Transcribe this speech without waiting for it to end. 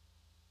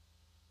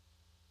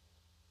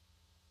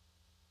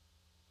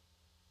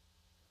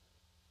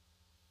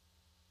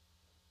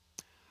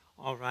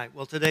All right.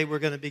 Well, today we're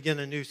going to begin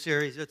a new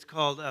series. It's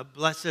called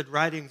Blessed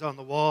Writings on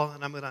the Wall,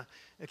 and I'm going to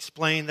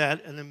explain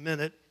that in a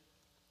minute.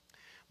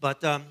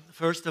 But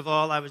first of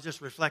all, I was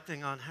just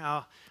reflecting on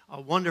how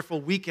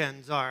wonderful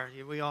weekends are.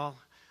 Are we all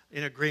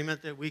in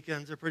agreement that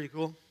weekends are pretty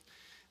cool?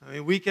 I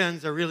mean,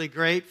 weekends are really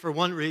great for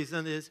one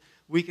reason is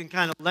we can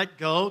kind of let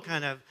go,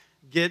 kind of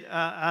get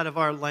out of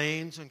our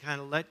lanes and kind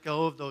of let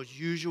go of those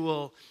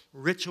usual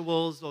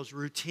rituals, those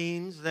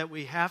routines that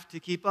we have to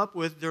keep up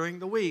with during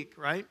the week,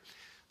 right?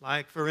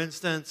 Like, for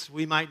instance,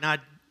 we might not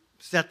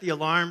set the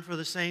alarm for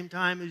the same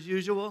time as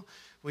usual.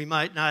 We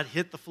might not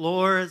hit the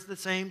floor at the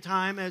same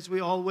time as we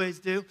always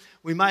do.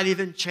 We might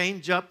even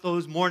change up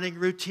those morning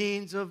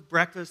routines of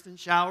breakfast and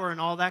shower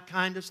and all that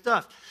kind of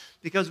stuff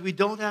because we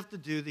don't have to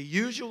do the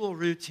usual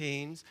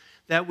routines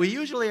that we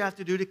usually have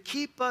to do to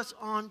keep us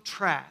on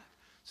track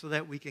so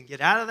that we can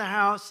get out of the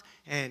house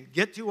and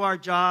get to our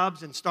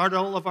jobs and start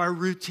all of our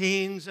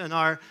routines and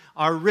our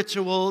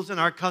rituals and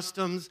our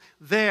customs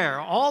there.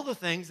 All the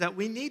things that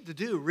we need to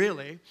do,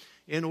 really,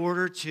 in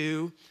order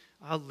to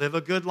live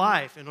a good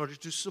life, in order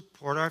to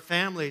support our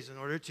families, in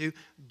order to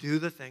do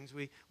the things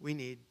we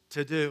need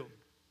to do.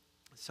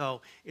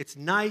 So it's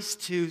nice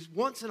to,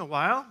 once in a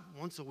while,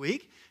 once a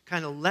week,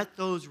 kind of let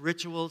those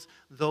rituals,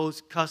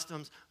 those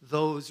customs,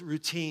 those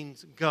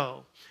routines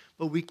go.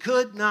 But we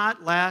could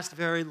not last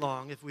very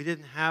long if we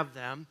didn't have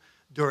them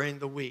during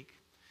the week,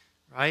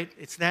 right?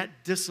 It's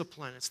that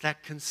discipline. It's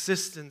that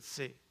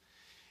consistency.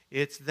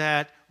 It's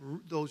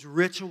those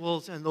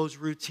rituals and those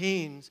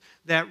routines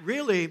that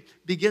really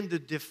begin to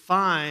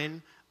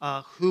define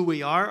who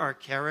we are, our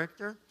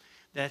character,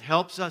 that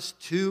helps us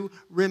to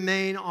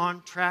remain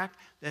on track,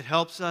 that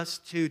helps us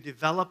to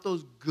develop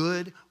those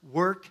good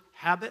work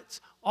habits,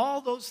 all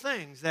those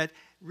things that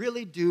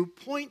really do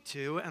point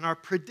to and are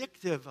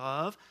predictive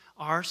of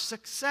our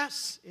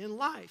success in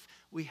life.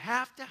 We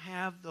have to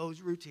have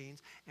those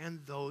routines and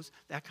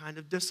that kind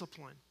of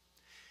discipline.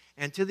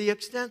 And to the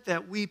extent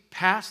that we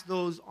pass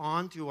those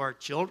on to our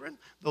children,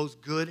 those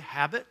good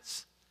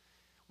habits,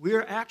 we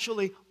are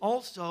actually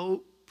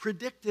also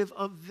predictive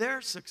of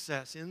their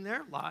success in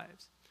their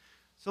lives.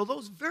 So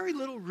those very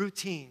little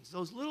routines,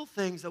 those little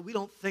things that we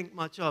don't think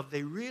much of,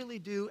 they really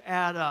do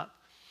add up.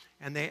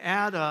 And they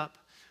add up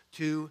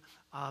to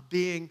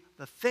being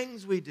the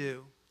things we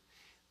do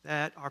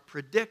that are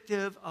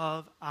predictive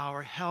of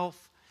our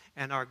health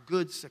and our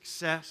good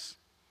success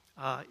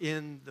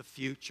in the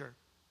future.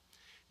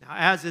 Now,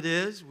 as it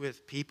is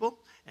with people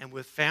and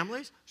with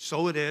families,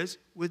 so it is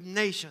with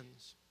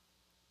nations.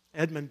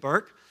 Edmund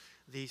Burke,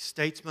 the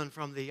statesman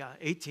from the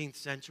 18th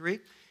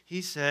century,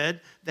 he said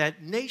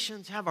that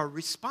nations have a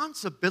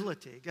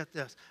responsibility, get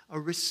this, a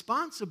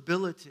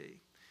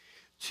responsibility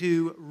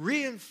to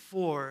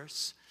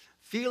reinforce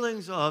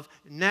feelings of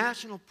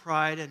national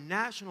pride and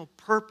national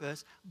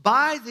purpose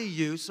by the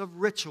use of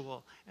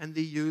ritual and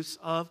the use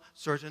of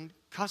certain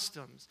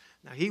customs.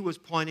 Now, he was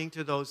pointing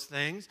to those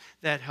things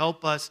that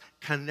help us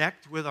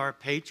connect with our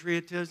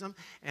patriotism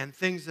and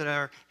things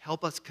that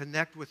help us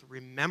connect with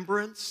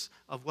remembrance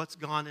of what's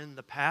gone in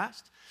the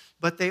past.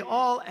 But they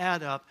all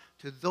add up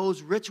to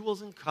those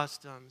rituals and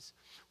customs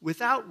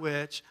without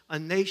which a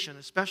nation,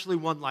 especially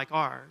one like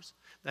ours,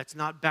 that's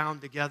not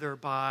bound together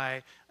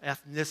by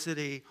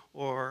ethnicity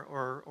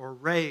or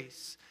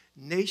race.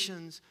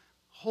 Nations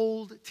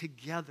hold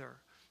together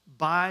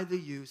by the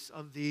use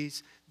of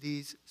these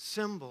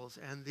symbols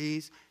and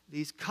these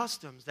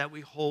customs that we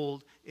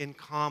hold in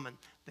common.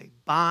 They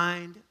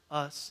bind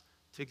us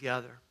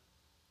together.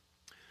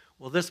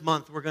 Well, this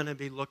month we're going to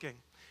be looking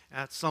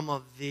at some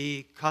of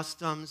the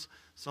customs,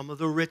 some of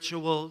the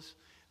rituals,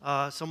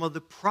 some of the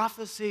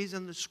prophecies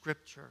in the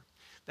Scripture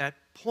that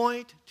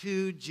point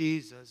to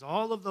Jesus.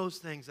 All of those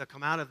things that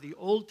come out of the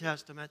Old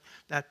Testament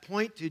that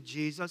point to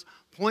Jesus,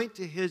 point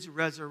to His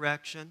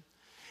resurrection,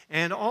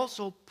 and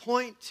also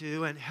point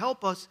to and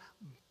help us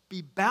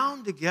be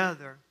bound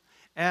together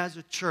as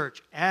a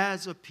church,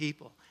 as a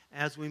people,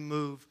 as we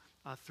move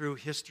through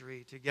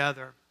history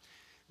together.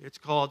 It's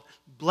called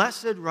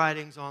Blessed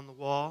Writings on the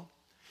Wall,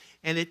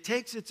 and it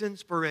takes its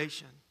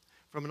inspiration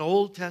from an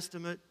Old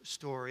Testament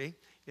story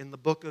in the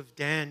book of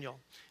Daniel.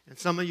 And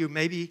some of you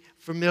may be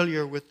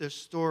familiar with this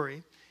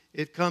story.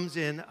 It comes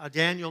in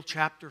Daniel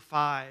chapter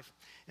 5,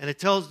 and it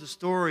tells the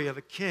story of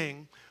a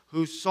king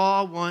who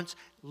saw once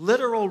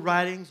literal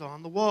writings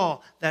on the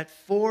wall that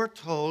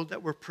foretold,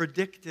 that were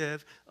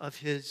predictive of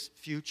his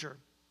future.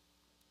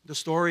 The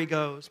story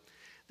goes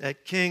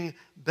that King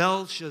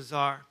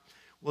Belshazzar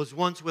was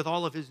once with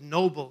all of his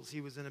nobles.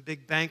 He was in a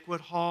big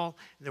banquet hall,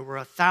 and there were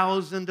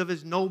 1,000 of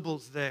his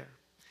nobles there.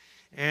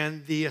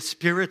 And the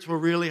spirits were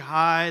really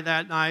high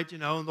that night,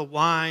 and the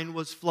wine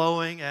was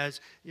flowing as,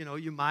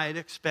 you might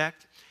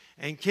expect.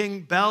 And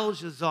King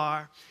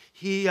Belshazzar,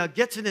 he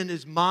gets it in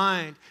his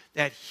mind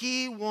that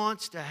he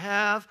wants to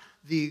have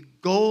the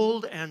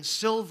gold and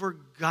silver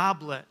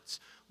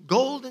goblets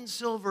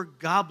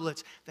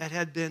that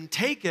had been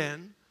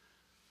taken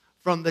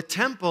from the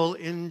temple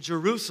in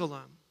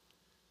Jerusalem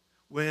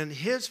when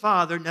his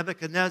father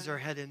Nebuchadnezzar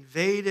had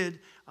invaded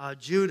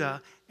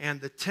Judah and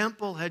the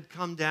temple had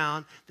come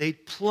down. They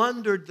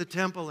plundered the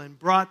temple and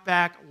brought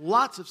back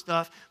lots of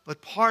stuff,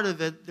 but part of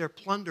it, their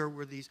plunder,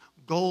 were these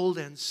gold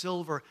and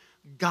silver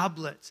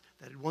goblets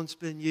that had once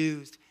been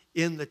used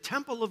in the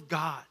temple of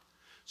God.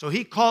 So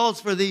he calls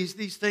for these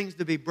things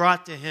to be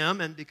brought to him,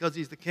 and because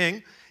he's the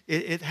king,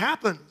 it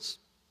happens.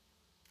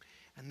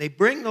 And they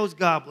bring those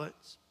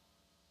goblets.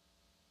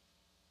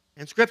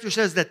 And Scripture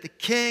says that the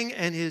king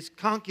and his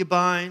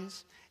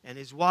concubines and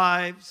his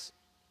wives,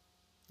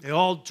 they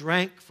all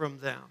drank from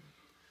them.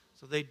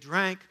 So they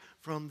drank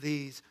from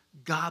these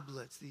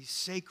goblets, these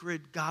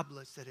sacred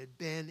goblets that had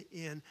been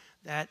in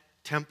that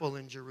temple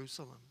in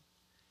Jerusalem.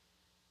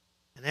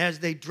 And as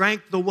they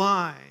drank the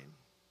wine,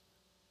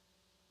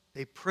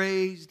 they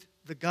praised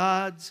the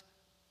gods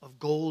of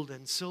gold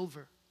and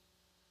silver,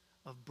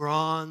 of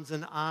bronze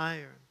and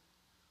iron,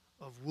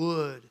 of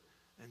wood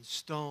and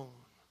stone.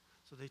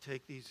 So they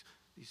take these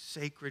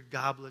sacred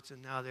goblets,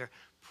 and now they're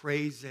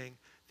praising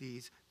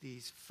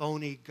these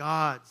phony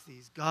gods,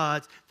 these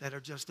gods that are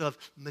just of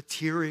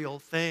material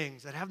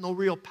things, that have no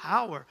real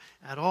power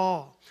at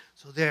all.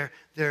 So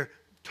they're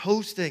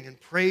toasting and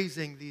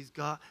praising these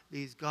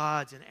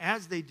gods. And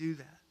as they do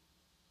that,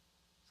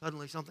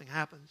 suddenly something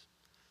happens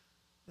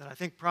that I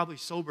think probably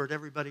sobered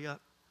everybody up.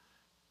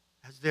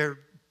 As they're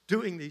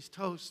doing these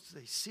toasts,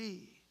 they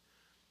see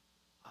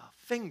a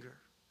finger,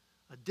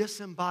 a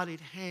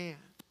disembodied hand,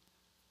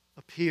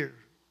 appear.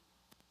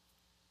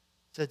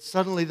 It said,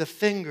 suddenly the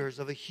fingers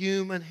of a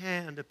human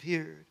hand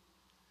appeared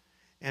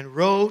and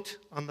wrote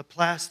on the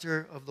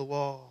plaster of the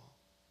wall.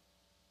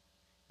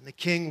 And the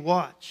king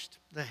watched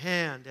the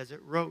hand as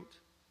it wrote.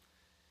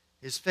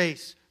 His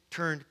face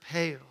turned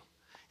pale,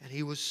 and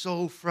he was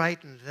so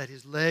frightened that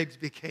his legs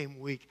became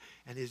weak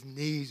and his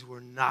knees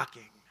were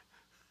knocking.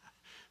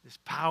 This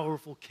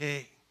powerful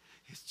king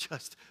is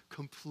just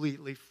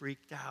completely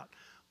freaked out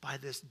by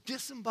this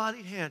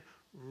disembodied hand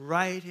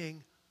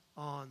writing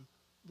on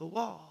the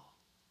wall.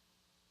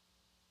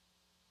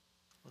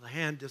 Well, the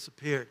hand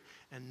disappeared,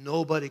 and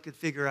nobody could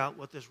figure out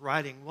what this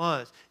writing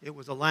was. It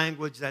was a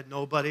language that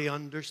nobody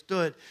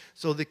understood.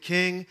 So the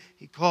king,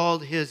 he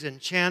called his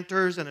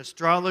enchanters and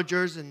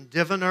astrologers and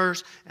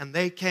diviners, and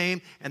they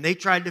came, and they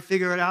tried to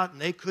figure it out,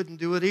 and they couldn't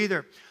do it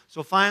either.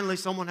 So finally,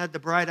 someone had the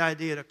bright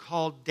idea to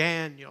call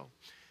Daniel.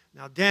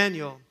 Now,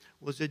 Daniel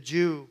was a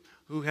Jew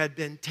who had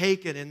been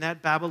taken in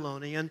that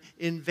Babylonian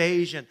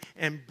invasion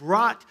and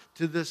brought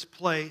to this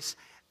place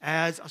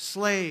as a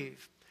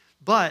slave.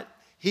 But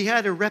he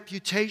had a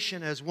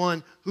reputation as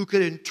one who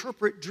could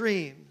interpret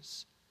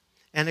dreams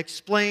and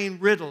explain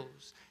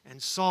riddles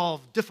and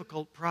solve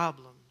difficult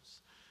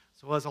problems.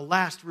 So as a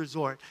last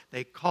resort,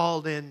 they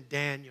called in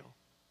Daniel.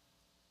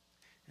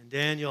 And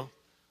Daniel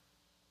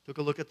took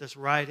a look at this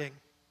writing.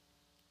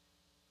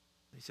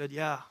 He said,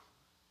 yeah,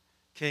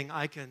 King,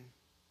 I can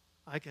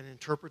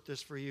interpret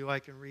this for you. I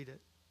can read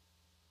it.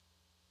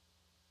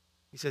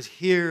 He says,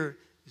 here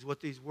is what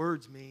these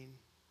words mean.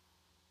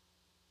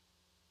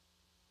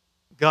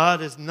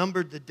 God has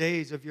numbered the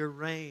days of your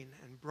reign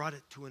and brought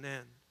it to an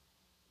end.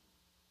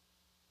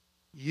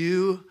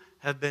 You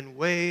have been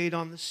weighed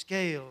on the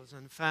scales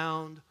and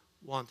found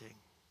wanting.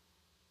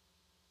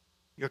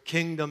 Your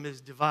kingdom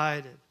is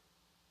divided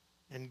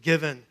and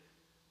given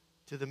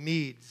to the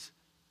Medes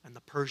and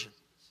the Persians.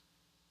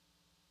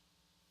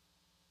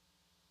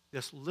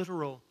 This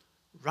literal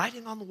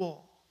writing on the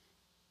wall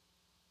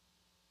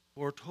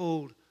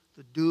foretold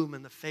the doom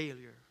and the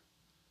failure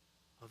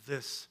of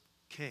this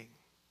king.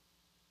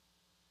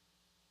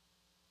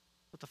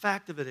 But the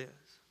fact of it is,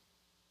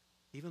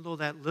 even though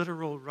that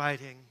literal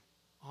writing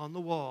on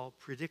the wall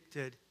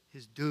predicted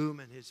his doom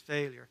and his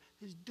failure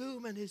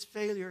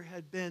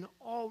had been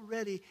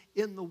already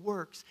in the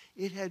works.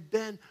 It had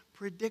been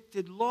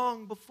predicted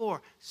long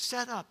before,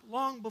 set up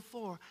long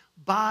before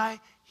by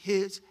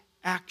his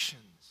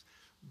actions.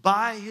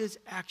 By his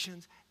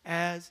actions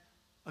as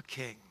a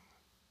king.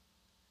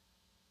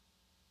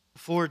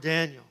 Before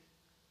Daniel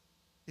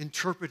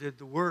interpreted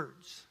the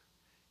words,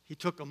 he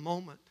took a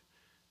moment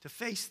to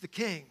face the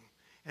king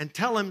and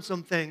tell him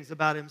some things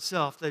about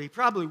himself that he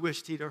probably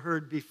wished he'd have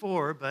heard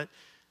before, but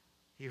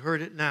he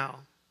heard it now.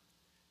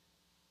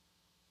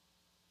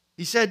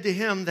 He said to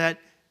him that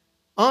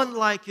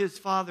unlike his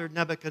father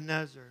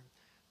Nebuchadnezzar,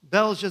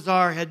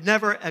 Belshazzar had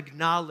never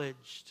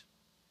acknowledged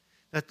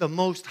that the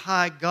Most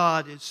High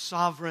God is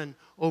sovereign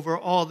over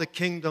all the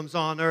kingdoms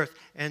on earth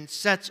and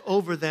sets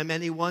over them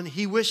anyone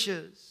he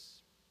wishes.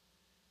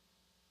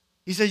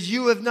 He says,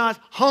 you have not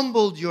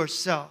humbled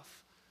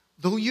yourself,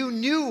 though you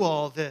knew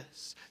all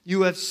this.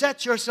 You have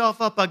set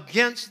yourself up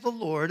against the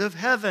Lord of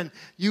heaven.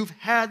 You've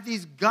had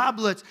these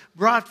goblets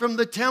brought from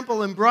the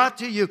temple and brought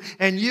to you,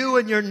 and you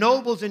and your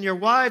nobles and your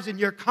wives and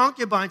your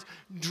concubines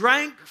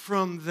drank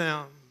from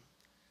them.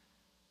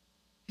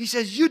 He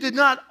says, you did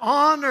not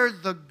honor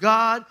the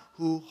God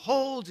who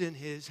holds in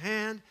his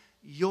hand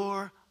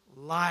your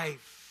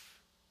life.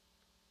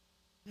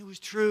 It was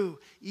true,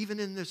 even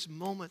in this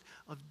moment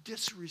of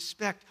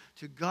disrespect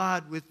to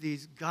God with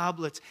these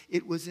goblets,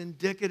 it was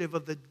indicative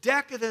of the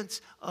decadence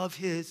of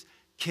his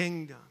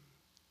kingdom.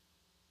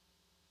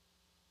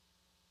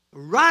 The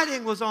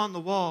writing was on the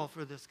wall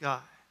for this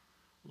guy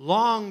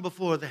long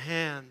before the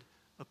hand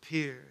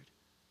appeared.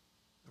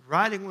 The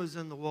writing was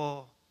in the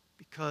wall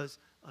because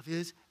of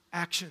his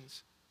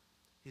actions,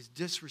 his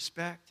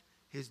disrespect,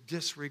 his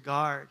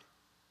disregard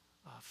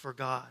for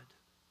God.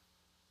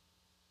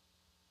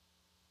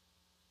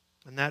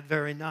 And that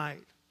very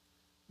night,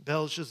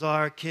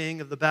 Belshazzar,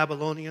 king of the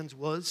Babylonians,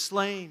 was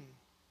slain.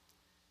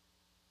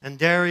 And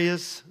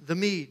Darius the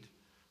Mede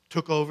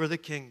took over the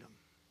kingdom.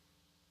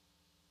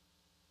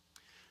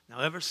 Now,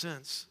 ever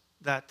since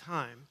that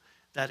time,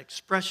 that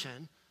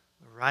expression,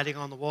 the writing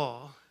on the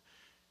wall,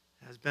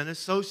 has been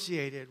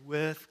associated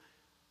with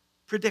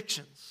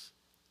predictions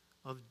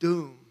of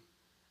doom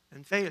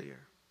and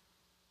failure.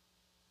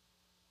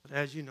 But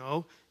as you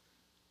know,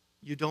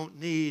 you don't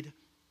need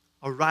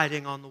a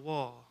writing on the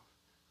wall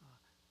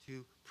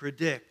to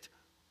predict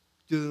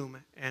doom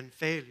and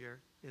failure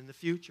in the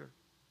future.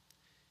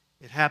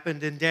 It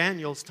happened in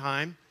Daniel's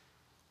time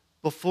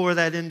before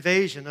that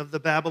invasion of the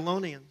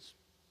Babylonians.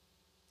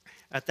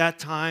 At that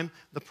time,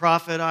 the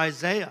prophet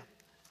Isaiah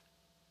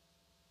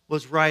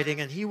was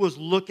writing, and he was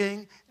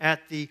looking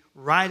at the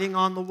writing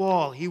on the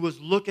wall. He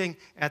was looking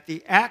at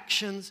the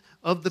actions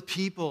of the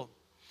people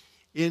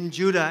in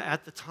Judah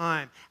at the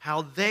time,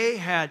 how they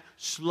had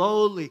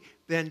slowly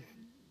been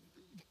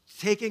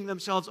taking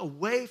themselves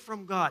away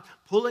from God,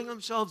 pulling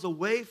themselves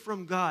away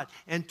from God,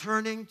 and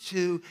turning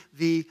to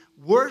the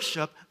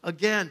worship,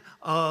 again,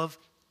 of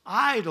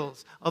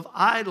idols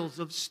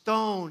of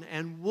stone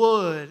and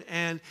wood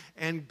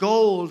and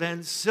gold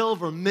and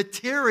silver,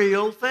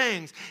 material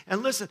things.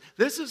 And listen,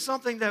 this is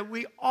something that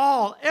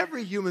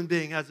every human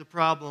being has a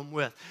problem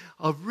with,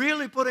 of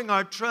really putting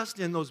our trust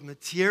in those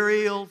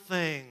material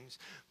things,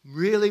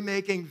 really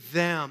making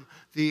them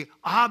the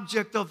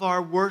object of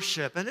our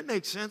worship. And it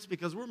makes sense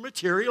because we're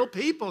material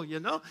people, you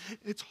know.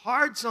 It's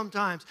hard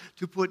sometimes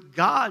to put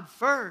God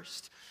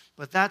first.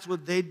 But that's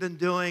what they'd been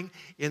doing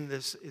in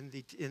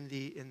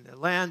the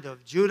land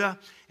of Judah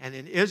and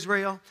in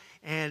Israel.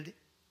 And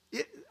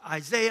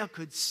Isaiah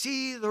could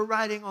see the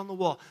writing on the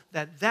wall,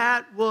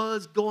 that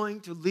was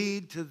going to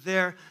lead to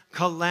their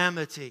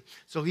calamity.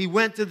 So he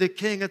went to the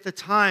king at the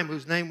time,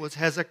 whose name was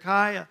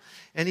Hezekiah,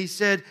 and he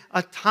said,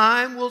 "A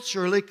time will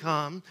surely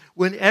come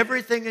when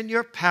everything in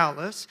your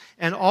palace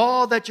and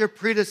all that your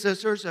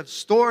predecessors have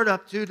stored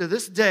up to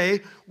this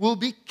day will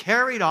be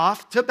carried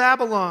off to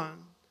Babylon.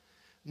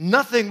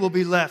 Nothing will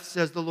be left,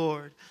 says the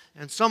Lord.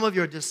 And some of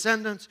your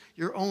descendants,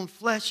 your own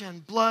flesh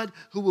and blood,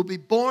 who will be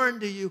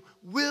born to you,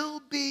 will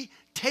be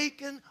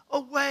taken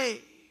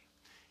away."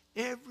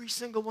 Every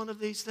single one of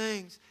these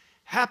things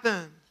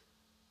happened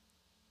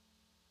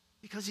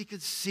because he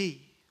could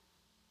see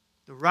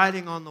the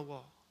writing on the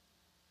wall.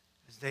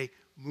 As they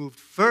moved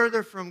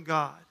further from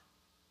God,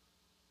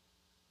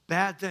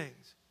 bad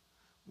things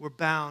were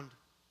bound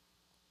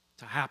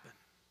to happen.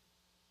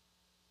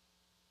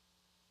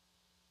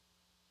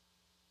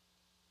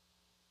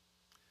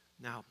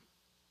 Now,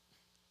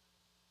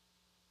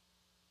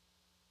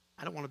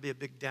 I don't want to be a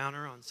big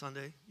downer on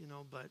Sunday,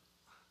 but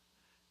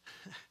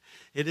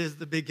it is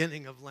the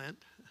beginning of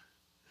Lent.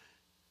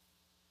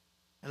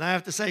 And I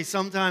have to say,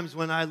 sometimes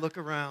when I look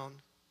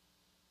around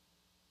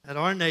at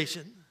our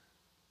nation,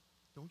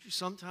 don't you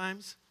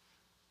sometimes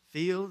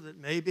feel that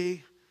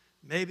maybe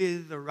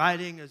the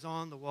writing is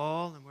on the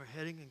wall and we're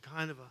heading in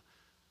kind of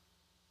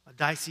a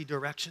dicey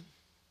direction?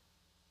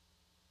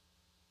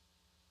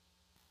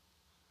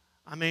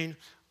 I mean,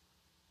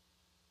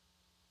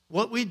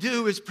 what we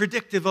do is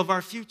predictive of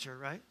our future,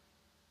 right?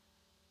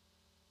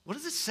 What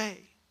does it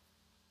say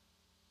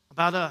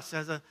about us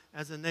as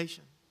a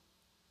nation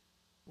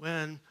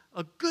when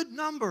a good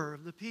number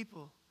of the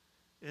people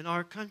in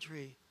our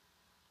country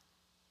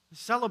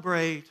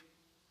celebrate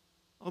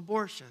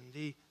abortion,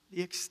 the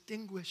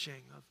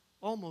extinguishing of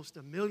almost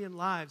 1 million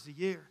lives a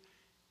year?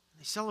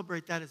 They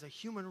celebrate that as a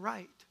human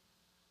right.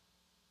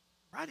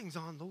 Writing's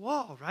on the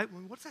wall, right?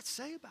 What does that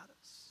say about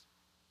us?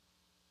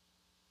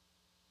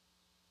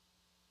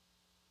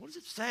 What does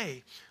it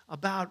say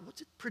about, what's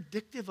it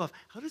predictive of?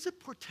 How does it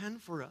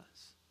portend for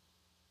us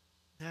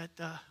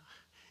that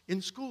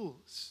in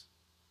schools,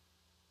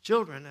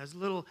 children as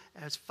little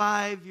as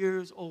 5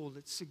 years old,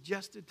 it's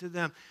suggested to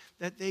them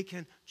that they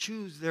can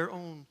choose their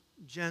own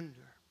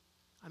gender?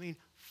 I mean,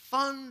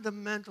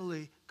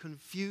 fundamentally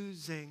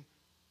confusing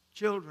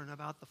children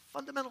about the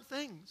fundamental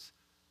things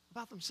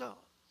about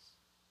themselves.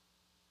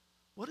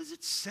 What does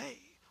it say?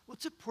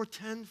 What's it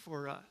portend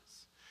for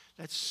us?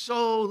 That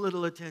so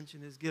little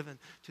attention is given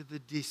to the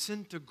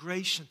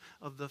disintegration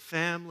of the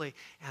family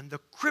and the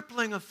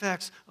crippling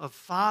effects of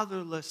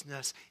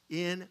fatherlessness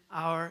in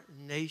our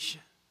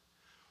nation.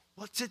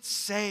 What's it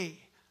say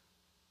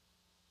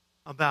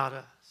about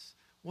us?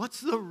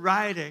 What's the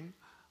writing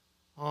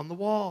on the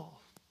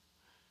wall?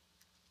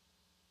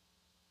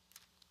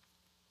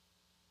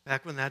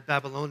 Back when that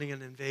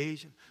Babylonian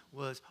invasion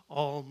was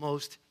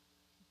almost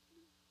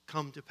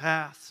come to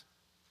pass,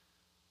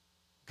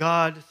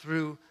 God,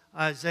 through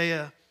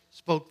Isaiah,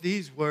 spoke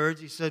these words.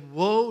 He said,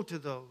 "Woe to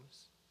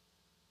those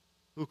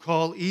who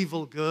call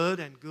evil good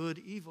and good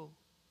evil,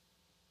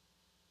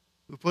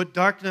 who put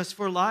darkness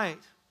for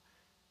light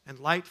and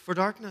light for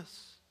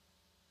darkness,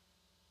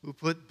 who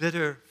put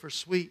bitter for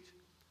sweet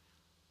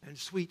and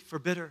sweet for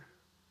bitter.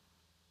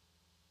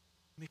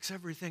 Mix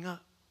everything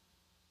up.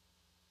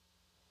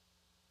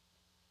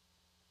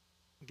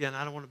 Again,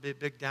 I don't want to be a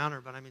big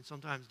downer, but I mean,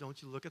 sometimes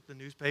don't you look at the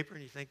newspaper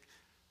and you think,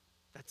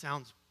 that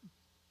sounds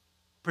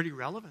pretty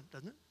relevant,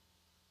 doesn't it?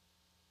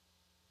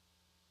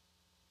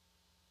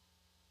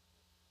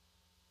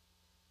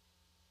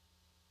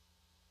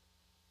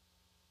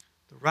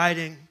 The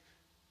writing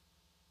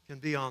can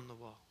be on the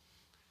wall.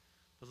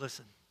 But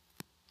listen,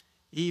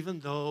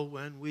 even though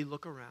when we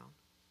look around,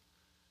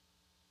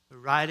 the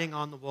writing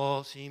on the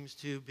wall seems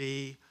to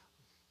be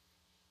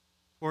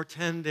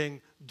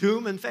portending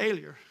doom and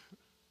failure.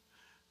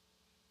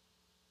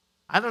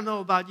 I don't know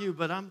about you,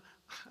 but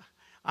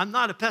I'm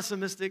not a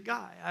pessimistic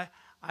guy.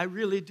 I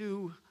really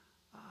do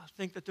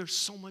think that there's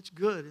so much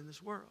good in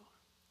this world.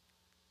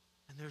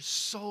 And there's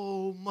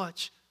so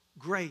much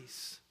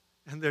grace.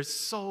 And there's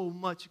so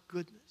much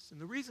goodness.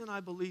 And the reason I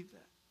believe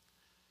that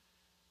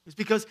is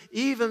because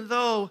even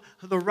though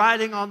the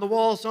writing on the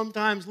wall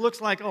sometimes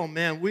looks like, oh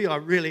man, we are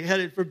really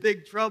headed for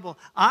big trouble,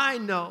 I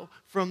know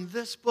from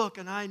this book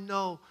and I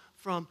know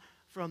from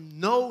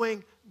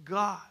knowing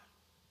God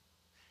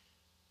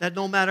that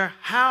no matter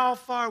how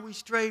far we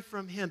stray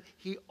from Him,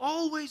 He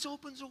always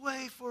opens a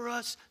way for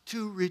us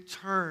to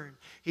return.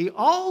 He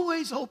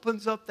always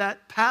opens up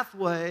that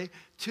pathway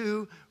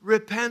to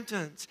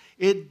repentance.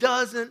 It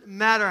doesn't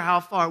matter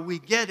how far we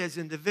get as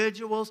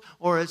individuals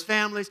or as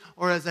families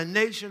or as a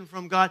nation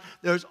from God.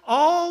 There's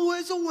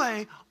always a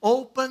way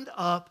opened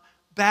up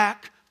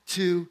back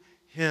to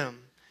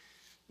Him.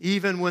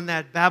 Even when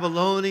that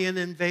Babylonian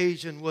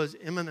invasion was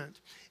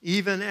imminent,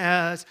 even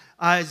as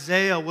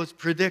Isaiah was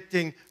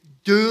predicting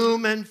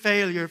doom and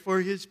failure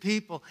for his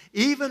people,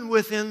 even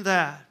within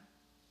that,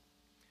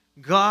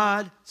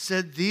 God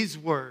said these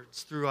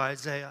words through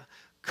Isaiah,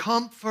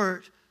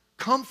 comfort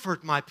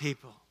my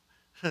people,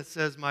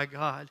 says my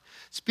God.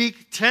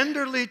 Speak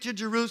tenderly to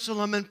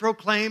Jerusalem and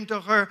proclaim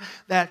to her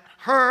that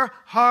her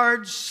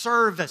hard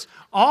service,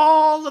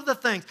 all of the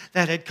things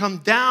that had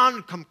come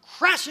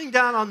crashing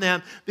down on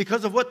them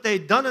because of what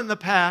they'd done in the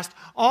past,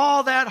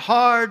 all that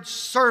hard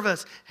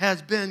service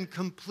has been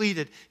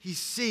completed. He's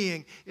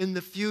seeing in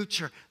the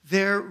future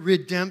their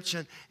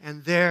redemption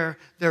and their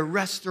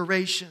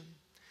restoration.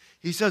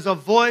 He says, a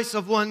voice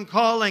of one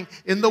calling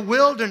in the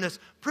wilderness,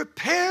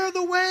 prepare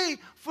the way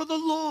for the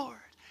Lord.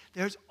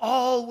 There's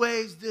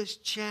always this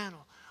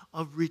channel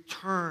of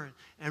return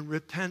and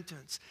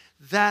repentance.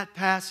 That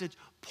passage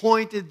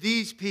pointed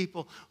these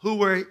people who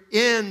were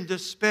in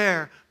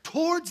despair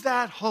towards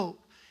that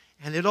hope.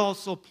 And it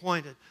also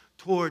pointed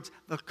towards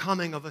the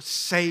coming of a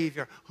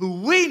Savior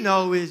who we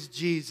know is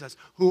Jesus,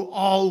 who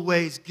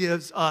always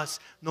gives us,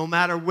 no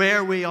matter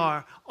where we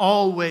are,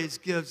 always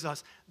gives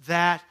us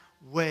that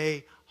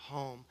way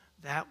home,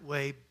 that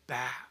way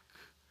back,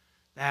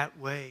 that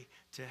way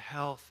to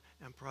health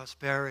and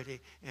prosperity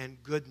and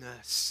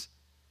goodness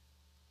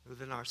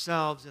within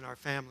ourselves, in our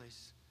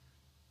families,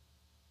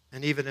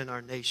 and even in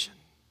our nation.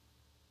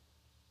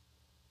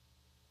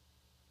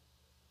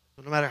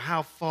 So no matter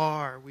how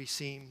far we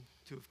seem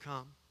to have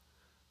come,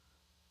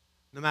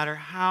 no matter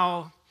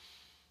how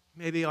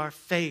maybe our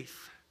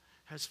faith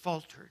has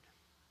faltered,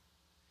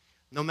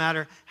 no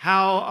matter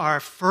how our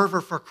fervor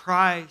for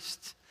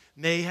Christ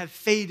may have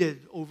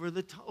faded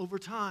over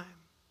time,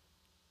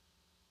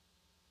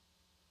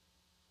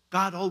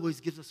 God always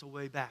gives us a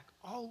way back,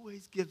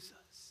 always gives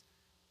us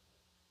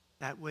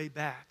that way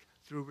back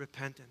through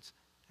repentance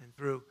and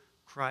through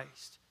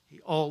Christ. He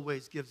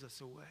always gives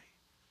us a way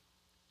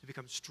to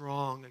become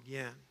strong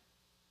again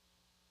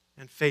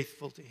and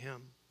faithful to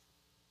Him.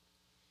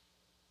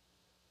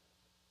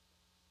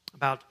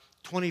 About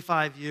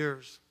 25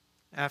 years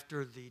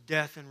after the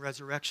death and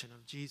resurrection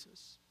of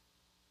Jesus,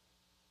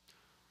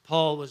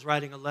 Paul was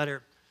writing a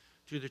letter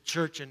to the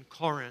church in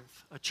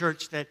Corinth, a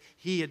church that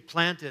he had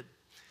planted,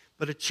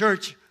 but a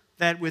church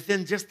that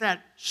within just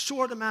that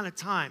short amount of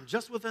time,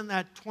 just within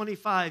that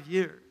 25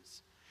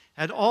 years,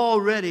 had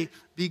already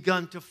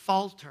begun to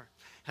falter,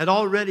 had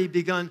already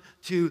begun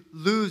to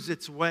lose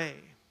its way.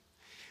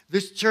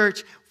 This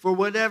church, for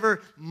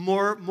whatever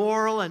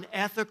moral and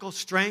ethical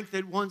strength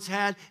it once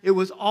had, it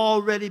was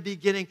already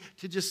beginning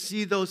to just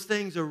see those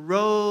things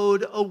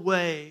erode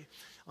away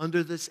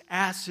under this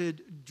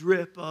acid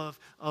drip of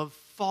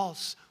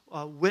false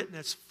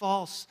witness,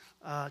 false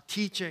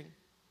teaching,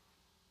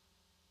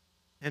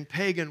 and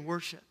pagan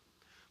worship.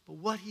 But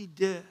what he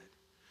did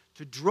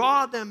to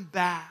draw them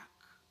back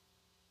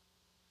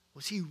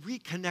was he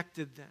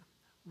reconnected them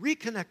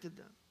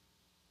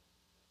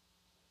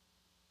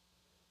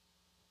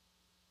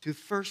to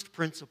first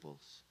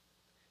principles.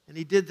 And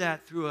he did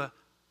that through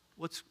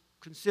what's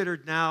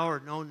considered now or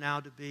known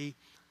now to be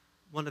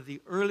one of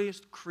the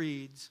earliest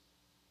creeds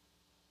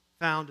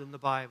found in the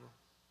Bible.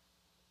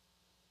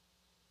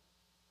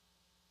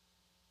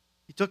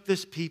 He took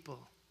this people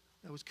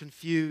that was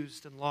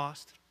confused and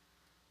lost,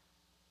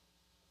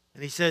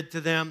 and he said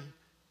to them,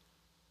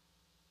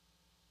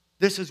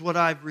 this is what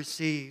I've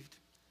received.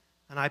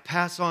 and I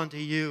pass on to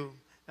you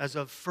as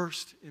of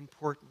first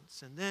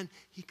importance. And then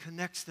he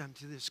connects them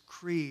to this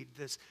creed,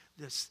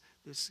 this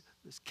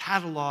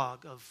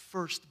catalog of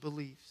first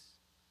beliefs.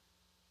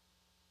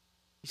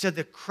 He said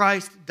that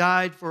Christ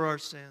died for our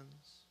sins,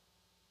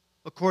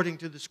 according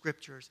to the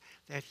Scriptures,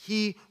 that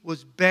he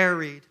was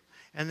buried,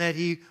 and that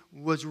he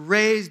was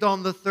raised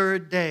on the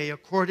third day,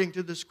 according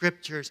to the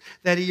Scriptures,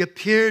 that he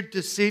appeared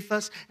to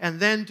Cephas and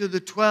then to the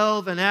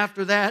 12, and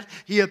after that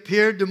he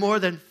appeared to more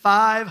than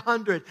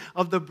 500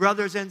 of the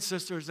brothers and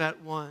sisters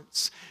at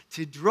once,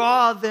 to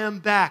draw them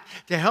back,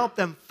 to help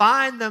them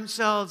find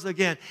themselves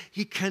again.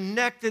 He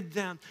connected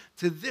them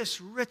to this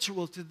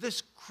ritual, to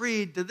this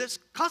creed, to this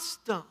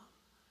custom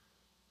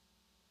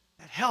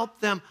that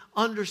helped them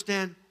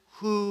understand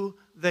who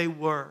they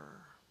were.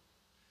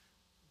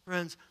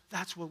 Friends,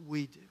 that's what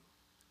we do.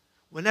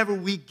 Whenever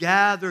we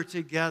gather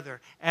together,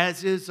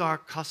 as is our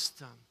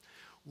custom,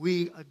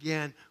 we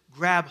again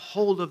grab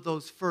hold of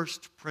those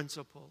first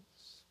principles.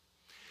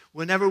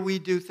 Whenever we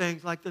do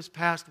things like this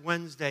past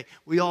Wednesday,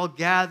 we all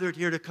gathered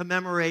here to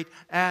commemorate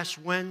Ash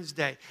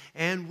Wednesday,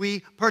 and we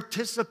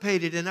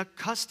participated in a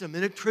custom,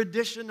 in a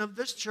tradition of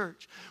this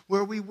church,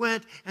 where we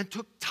went and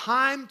took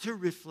time to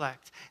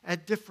reflect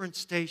at different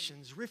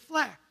stations.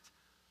 Reflect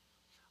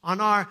on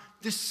our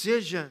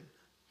decision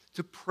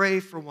to pray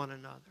for one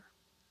another,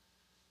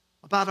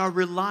 about our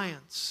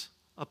reliance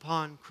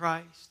upon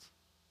Christ,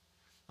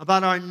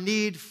 about our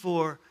need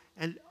for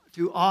and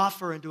to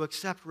offer and to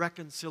accept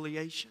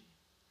reconciliation.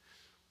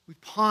 We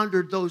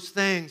pondered those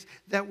things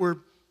that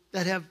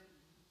have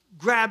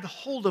grabbed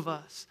hold of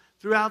us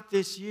throughout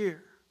this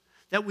year,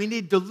 that we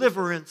need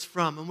deliverance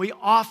from, and we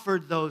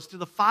offered those to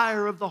the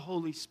fire of the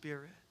Holy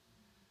Spirit.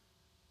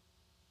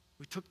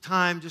 We took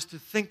time just to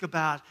think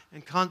about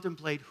and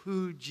contemplate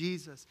who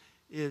Jesus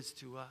is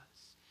to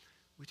us.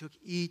 We took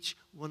each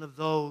one of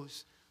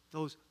those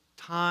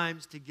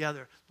times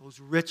together,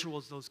 those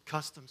rituals, those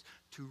customs,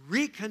 to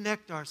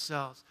reconnect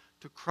ourselves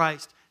to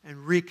Christ and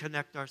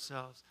reconnect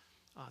ourselves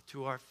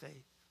to our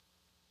faith.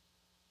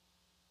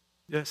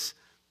 This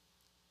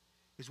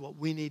is what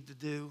we need to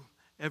do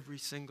every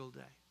single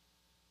day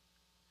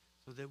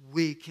so that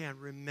we can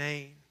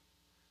remain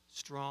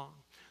strong,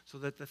 so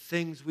that the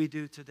things we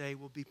do today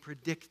will be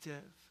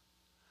predictive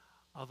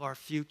of our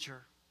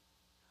future,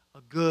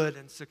 a good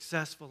and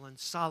successful and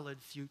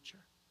solid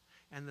future,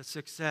 and the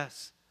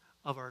success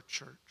of our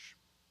church.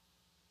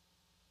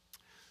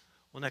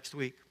 Well, next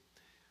week,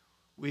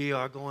 we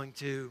are going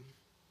to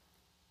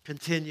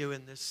continue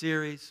in this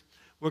series.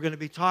 We're going to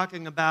be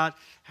talking about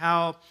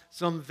how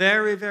some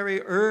very,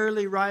 very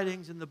early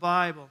writings in the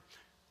Bible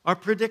are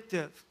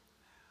predictive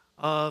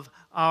of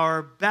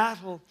our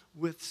battle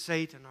with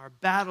Satan, our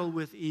battle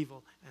with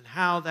evil, and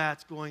how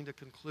that's going to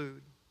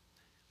conclude.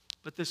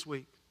 But this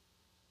week,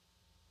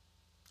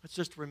 let's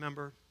just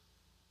remember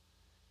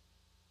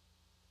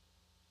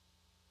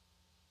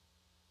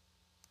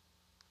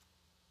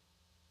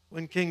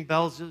when King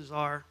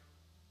Belshazzar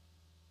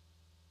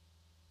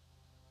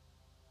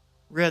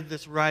read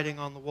this writing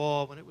on the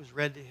wall, when it was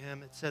read to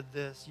him, it said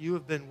this: "You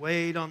have been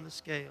weighed on the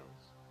scales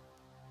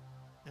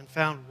and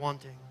found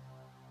wanting."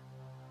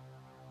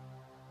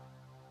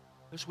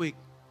 This week,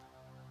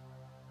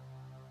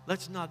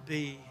 let's not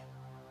be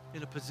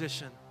in a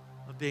position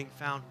of being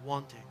found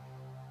wanting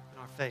in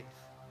our faith.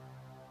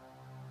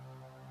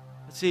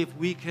 Let's see if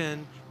we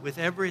can, with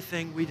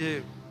everything we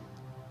do,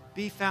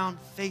 be found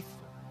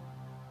faithful.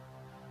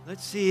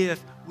 Let's see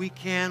if we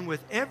can,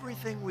 with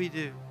everything we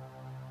do,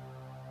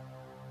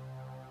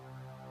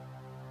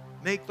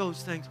 make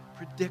those things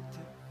predictive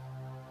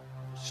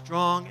of a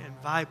strong and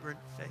vibrant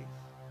faith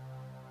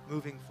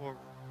moving forward.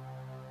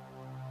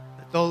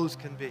 That those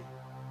can be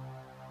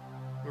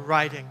the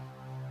writing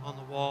on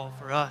the wall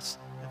for us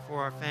and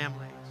for our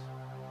families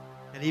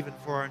and even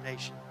for our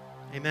nation.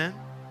 Amen?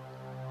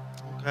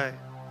 Okay.